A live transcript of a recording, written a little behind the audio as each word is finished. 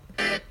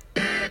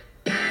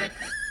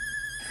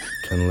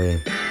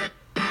Finley.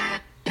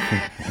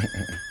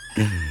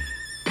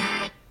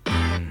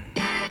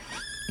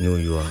 New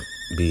York,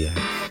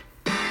 BX.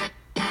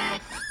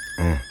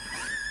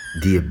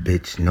 Dear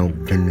bitch, no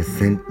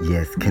venison,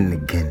 yes, kin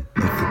again.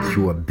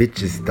 Insecure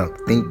bitches stuck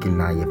thinking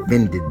I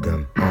offended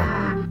them.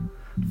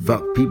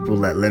 Fuck people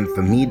that lend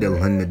for me, they'll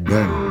lend to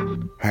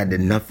them. Had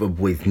enough of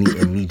boys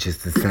needing me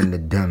just to send to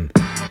them.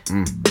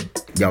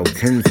 Yo,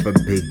 10s for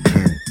Big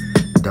Ken.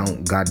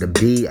 Don't gotta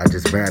be, I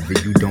just rather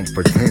you don't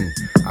pretend.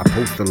 I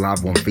post a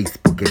live on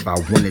Facebook if I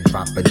wanna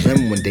drop a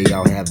gem. One day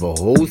I'll have a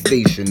whole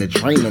station to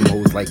train them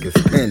hoes like a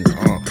spin.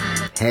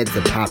 Had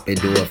to pop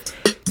it off.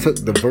 Took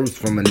the verse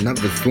from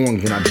another song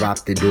and I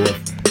dropped it off.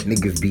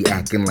 Niggas be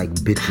acting like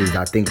bitches,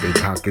 I think they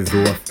cock is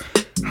off.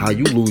 How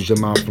you lose your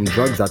mind from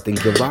drugs, I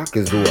think your rock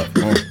is off.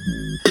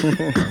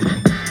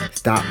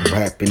 Stop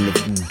rapping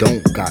if you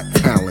don't got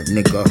talent,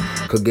 nigga.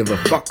 Could give a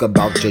fuck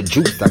about your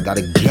juice, I got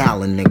a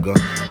gallon, nigga.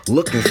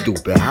 Looking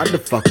stupid, how the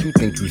fuck you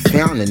think you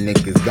sounding,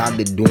 niggas? Got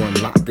it doing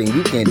locking,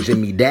 you can't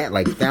Jimmy that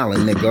like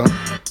Fallon, nigga.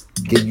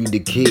 Give you the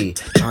key,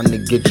 trying to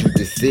get you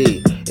to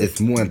see it's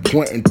more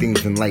important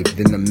things in life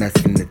than the mess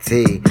in the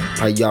tea.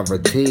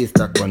 Priority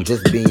stuck on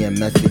just being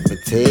messy for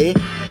tea.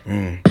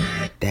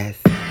 That's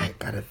sad,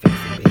 gotta fix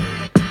it,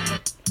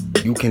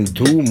 baby. You can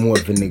do more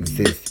than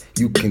exist.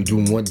 You can do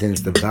more than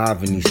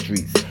survive in these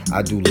streets.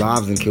 I do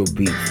lives and kill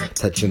beats.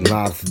 Touching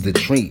lives is the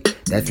treat.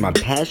 That's my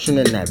passion,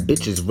 and that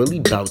bitch is really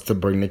about to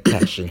bring the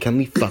cash in. Can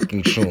we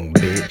fucking Chung,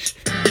 bitch?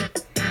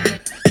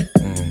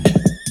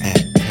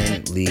 At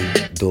Penley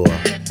Door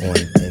on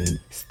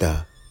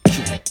Insta.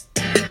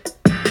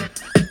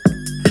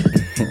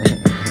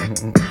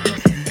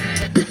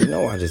 You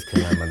know I just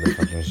kill that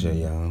motherfucking shit,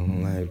 y'all.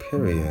 Like,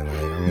 period. Like,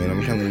 I mean,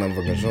 I'm killing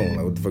motherfucking show.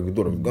 Like, what the fuck you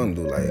thought I was gonna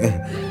do? Like,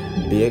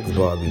 BX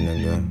Barbie,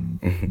 nigga.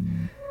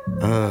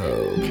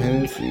 Oh,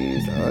 can you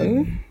see,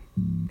 son?